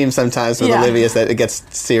constant theme sometimes with Olivia is that it gets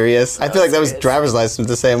serious. I feel like that was Driver's License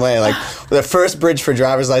the same way. Like the first bridge for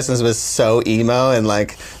Driver's License was so emo, and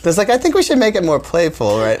like there's like I think we should make it more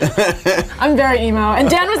playful, right? I'm very emo, and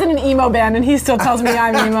Dan was in an emo band, and he still tells me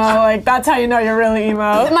I'm emo. Like that's how you know you're really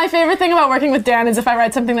emo. My favorite thing about working with Dan is if I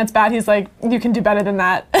write something that's bad, he's like, you can do better than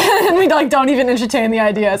that, and we like don't even entertain the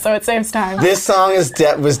idea, so it saves time. This song was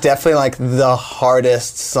definitely like the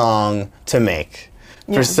hardest song to make.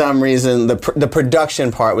 For some reason, the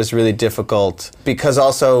production part was really difficult because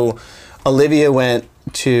also Olivia went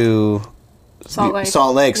to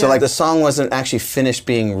Salt Lake. So like the song wasn't actually finished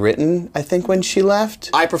being written, I think, when she left.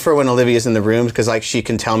 I prefer when Olivia's in the room because like she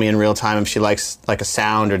can tell me in real time if she likes like a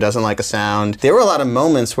sound or doesn't like a sound. There were a lot of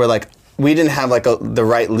moments where like we didn't have like the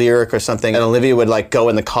right lyric or something, and Olivia would like go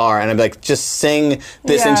in the car and I'd be like, just sing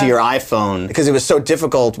this into your iPhone, because it was so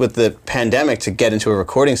difficult with the pandemic to get into a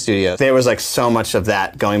recording studio. There was like so much of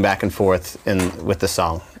that going back and forth with the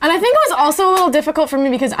song. And I think it was also a little difficult for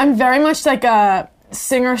me because I'm very much like a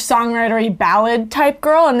singer-songwriter-y ballad type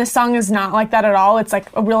girl, and this song is not like that at all. It's like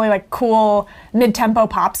a really like cool mid-tempo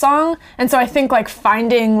pop song, and so I think like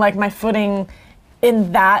finding like my footing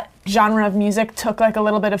in that genre of music took like a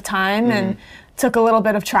little bit of time and took a little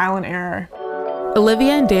bit of trial and error.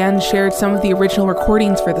 Olivia and Dan shared some of the original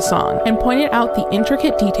recordings for the song and pointed out the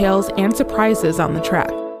intricate details and surprises on the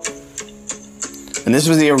track. And this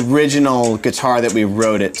was the original guitar that we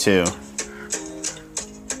wrote it to.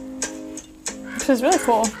 Which is really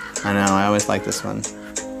cool. I know, I always like this one.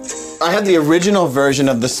 I had the original version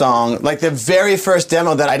of the song, like the very first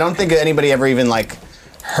demo that I don't think anybody ever even like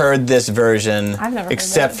heard this version. I've never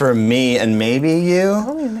except heard for me and maybe you. I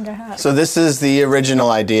don't even think I have. So this is the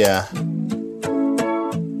original idea.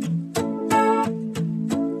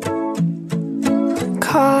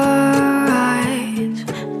 Car ride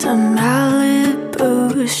to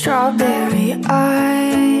Malibu, strawberry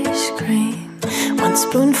ice cream, 1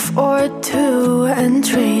 spoon for 2 and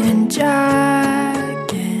trading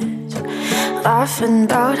jackets, laughing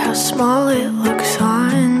about how small it looks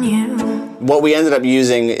on you. What we ended up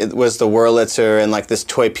using was the Wurlitzer and like this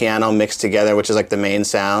toy piano mixed together, which is like the main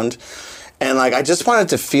sound. And like I just wanted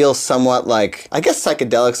to feel somewhat like, I guess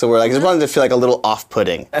psychedelic's the word, like I just wanted to feel like a little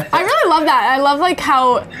off-putting. I really love that. I love like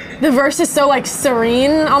how the verse is so like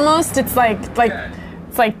serene almost. It's like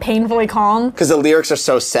it's like painfully calm. Because the lyrics are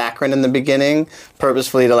so saccharine in the beginning,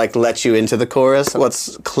 purposefully to like let you into the chorus.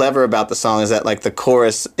 What's clever about the song is that like the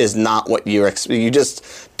chorus is not what you just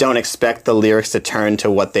don't expect the lyrics to turn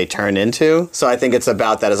to what they turn into. So I think it's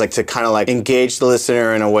about that, is like to kind of like engage the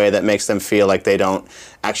listener in a way that makes them feel like they don't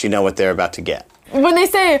actually know what they're about to get. When they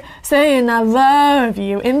say, saying I love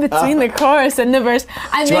you in between the chorus and the verse, Do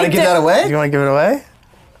you want to give that away? Do you want to give it away?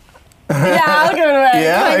 Yeah, I'll give it away.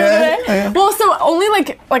 Yeah, Can I give it away? okay. Well, so only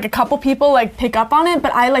like a couple people like pick up on it,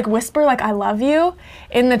 but I like whisper like I love you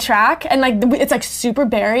in the track, and like it's like super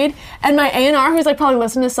buried. And my A&R, who's like probably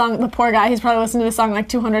listened to the song, the poor guy, he's probably listened to the song like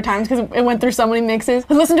 200 times because it went through so many mixes.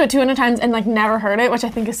 He's listened to it 200 times and like never heard it, which I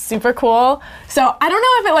think is super cool. So I don't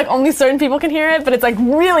know if it like only certain people can hear it, but it's like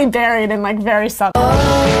really buried and like very subtle.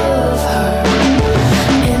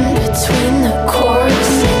 In between the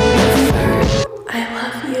chorus and the verse, I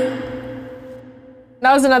love you.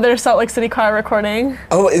 That was another Salt Lake City car recording.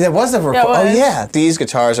 Oh, there was a recording. Yeah, it was. Oh, yeah. These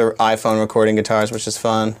guitars are iPhone recording guitars, which is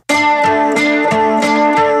fun.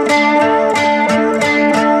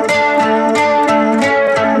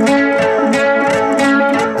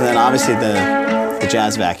 And then obviously the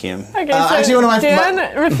jazz vacuum. Okay, so actually, one of my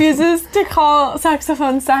Dan refuses to call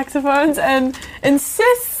saxophones and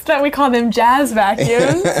insists that we call them jazz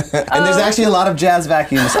vacuums. And there's actually a lot of jazz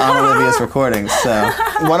vacuums on Olivia's recordings. So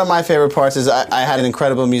one of my favorite parts is I had an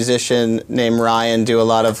incredible musician named Ryan do a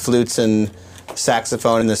lot of flutes and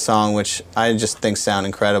saxophone in this song, which I just think sound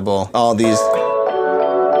incredible. All these.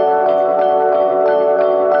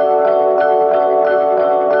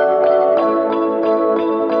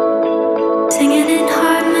 Singing in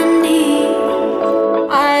harmony.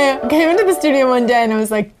 I came into the studio one day and I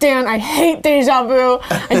was like, Dan, I hate Deja Vu.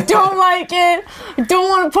 I don't like it. I don't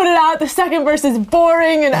want to put it out. The second verse is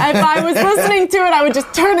boring. And if I was listening to it, I would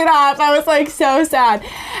just turn it off. I was like so sad.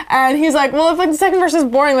 And he's like, well, if like the second verse is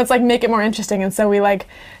boring, let's like make it more interesting. And so we like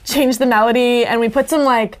changed the melody and we put some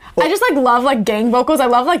like, I just like love like gang vocals. I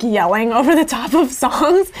love like yelling over the top of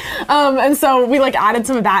songs. And so we like added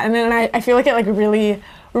some of that. And then I feel like it like really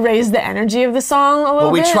raised the energy of the song a little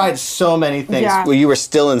bit. Well, we tried so many things. Yeah. Well, you were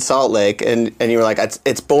still in Salt Lake, and you were like,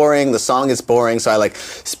 it's boring, the song is boring, so I like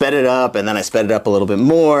sped it up, and then I sped it up a little bit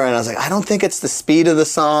more, and I was like, I don't think it's the speed of the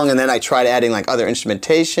song, and then I tried adding like other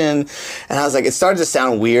instrumentation, and I was like, it started to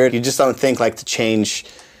sound weird. You just don't think like to change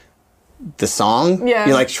the song. Yeah.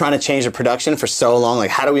 You're like trying to change the production for so long,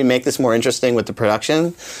 like how do we make this more interesting with the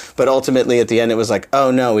production? But ultimately at the end it was like,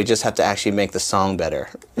 oh no, we just have to actually make the song better.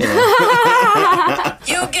 You know?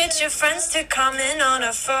 You get your friends to comment on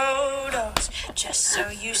our photos just so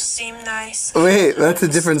you seem nice. Wait, that's a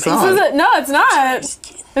different song. No, it's not.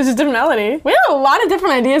 There's a different melody. We had a lot of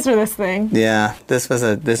different ideas for this thing. Yeah, this was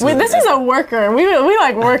a worker. We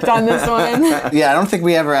like worked on this one. Yeah, I don't think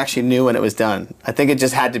we ever actually knew when it was done. I think it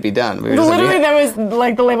just had to be done. We were just Literally, like, there was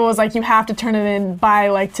like the label was like, you have to turn it in by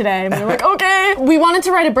like today. And we were like, okay. We wanted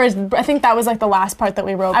to write a bridge. I think that was like the last part that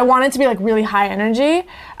we wrote. I wanted to be like really high energy,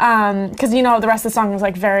 because you know the rest of the song was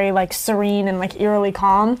like very like serene and like eerily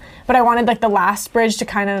calm. But I wanted like the last bridge to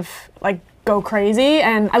kind of like go crazy,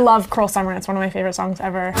 and I love Cruel Summer. It's one of my favorite songs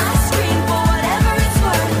ever.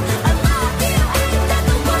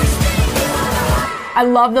 I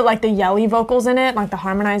love the like the yelly vocals in it, like the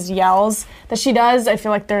harmonized yells that she does. I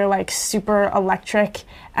feel like they're like super electric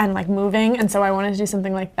and like moving, and so I wanted to do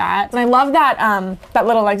something like that. And I love that that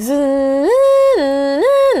little like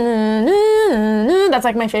that's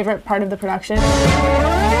like my favorite part of the production.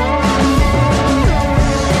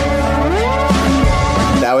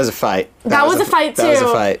 that was a fight. That was a fight too. That was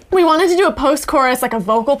a fight. We wanted to do a post-chorus, like a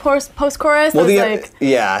vocal post-chorus. Well, like,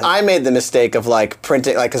 yeah, I made the mistake of like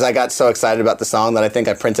printing, like, because I got so excited about the song that I think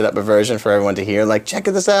I printed up a version for everyone to hear. Like, check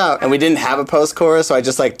this out. And we didn't have a post-chorus, so I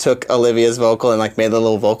just like took Olivia's vocal and like made a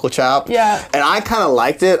little vocal chop. Yeah. And I kind of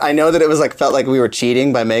liked it. I know that it was like felt like we were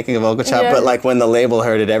cheating by making a vocal chop, Yeah. but like when the label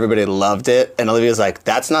heard it, everybody loved it. And Olivia's like,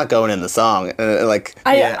 that's not going in the song. And like,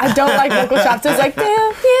 I don't like vocal chops. It's like,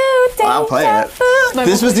 I'll play it.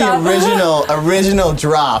 This was the original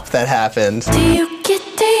drop that happened. Do you get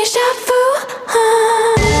deja vu?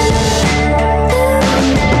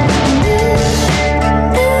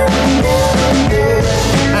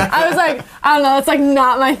 I was like, I don't know, it's like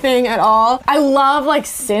not my thing at all. I love like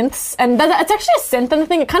synths, and it's actually a synth in the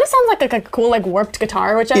thing. It kind of sounds like a cool like warped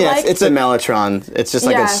guitar, which I like. It's a mellotron. It's just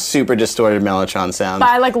like Yeah. a super distorted mellotron sound. But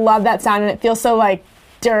I like love that sound, and it feels so like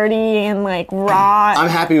dirty and like raw. I'm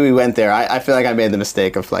happy we went there. I feel like I made the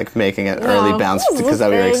mistake of like making an early bounce it was because we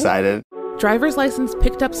were good. excited. Driver's License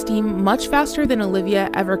picked up steam much faster than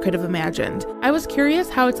Olivia ever could have imagined. I was curious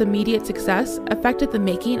how its immediate success affected the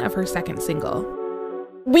making of her second single.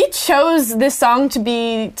 We chose this song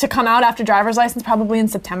to come out after Driver's License, probably in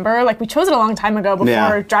September. Like, we chose it a long time ago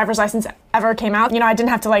before Driver's License ever came out. You know, I didn't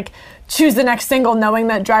have to like choose the next single knowing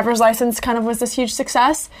that Driver's License kind of was this huge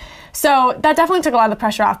success. So that definitely took a lot of the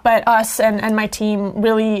pressure off. But us and my team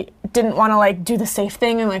really didn't want to like do the safe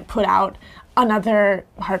thing and like put out another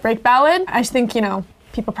heartbreak ballad. I just think, you know,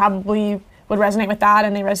 people probably would resonate with that,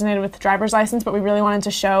 and they resonated with Driver's License, but we really wanted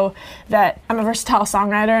to show that I'm a versatile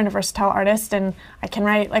songwriter and a versatile artist, and I can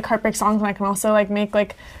write like heartbreak songs, and I can also like make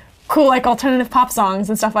like cool like alternative pop songs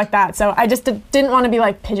and stuff like that. So I just didn't want to be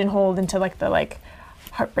like pigeonholed into like the like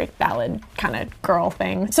heartbreak ballad kind of girl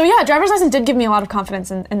thing. So yeah, Driver's License did give me a lot of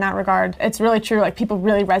confidence in that regard. It's really true, like people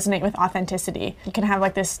really resonate with authenticity. You can have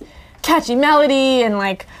like this catchy melody and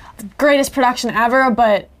like the greatest production ever,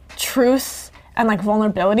 but truth and like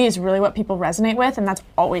vulnerability is really what people resonate with, and that's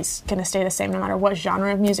always gonna stay the same no matter what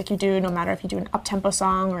genre of music you do, no matter if you do an up-tempo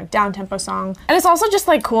song or a down-tempo song. And it's also just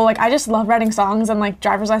like cool, like I just love writing songs, and like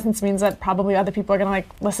Driver's License means that probably other people are gonna like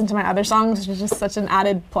listen to my other songs, which is just such an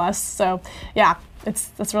added plus. So yeah,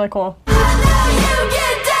 that's really cool.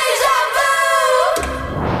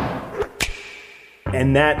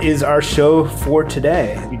 And that is our show for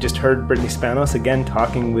today. You just heard Brittany Spanos again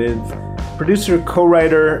talking with producer,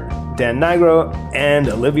 co-writer Dan Nigro and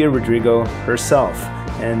Olivia Rodrigo herself.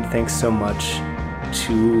 And thanks so much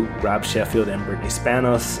to Rob Sheffield and Brittany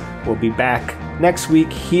Spanos. We'll be back next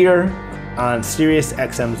week here on Sirius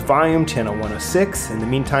XM's Volume, Channel 106. In the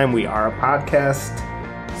meantime, we are a podcast.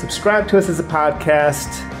 Subscribe to us as a podcast.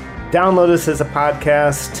 Download us as a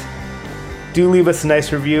podcast. Do leave us a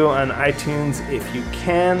nice review on iTunes if you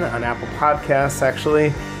can, on Apple Podcasts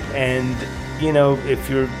actually. And, you know, if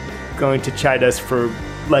you're going to chide us for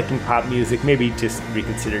liking pop music, maybe just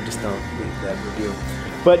reconsider, just don't leave that review.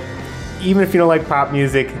 But even if you don't like pop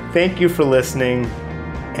music, thank you for listening,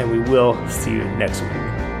 and we will see you next week.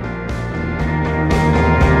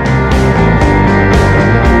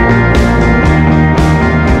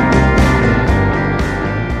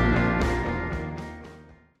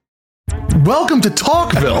 Welcome to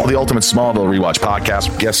Talkville, the ultimate Smallville rewatch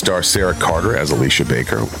podcast. Guest star Sarah Carter as Alicia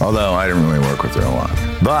Baker, although I didn't really work with her a lot.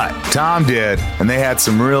 But Tom did, and they had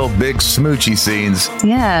some real big smoochy scenes.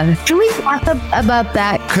 Yeah. Can we talk about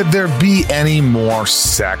that? Could there be any more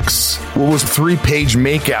sex? What was a 3-page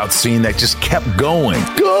makeout scene that just kept going?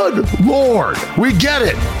 Good Lord. We get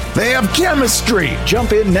it. They have chemistry.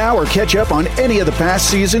 Jump in now or catch up on any of the past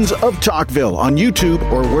seasons of Talkville on YouTube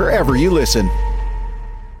or wherever you listen.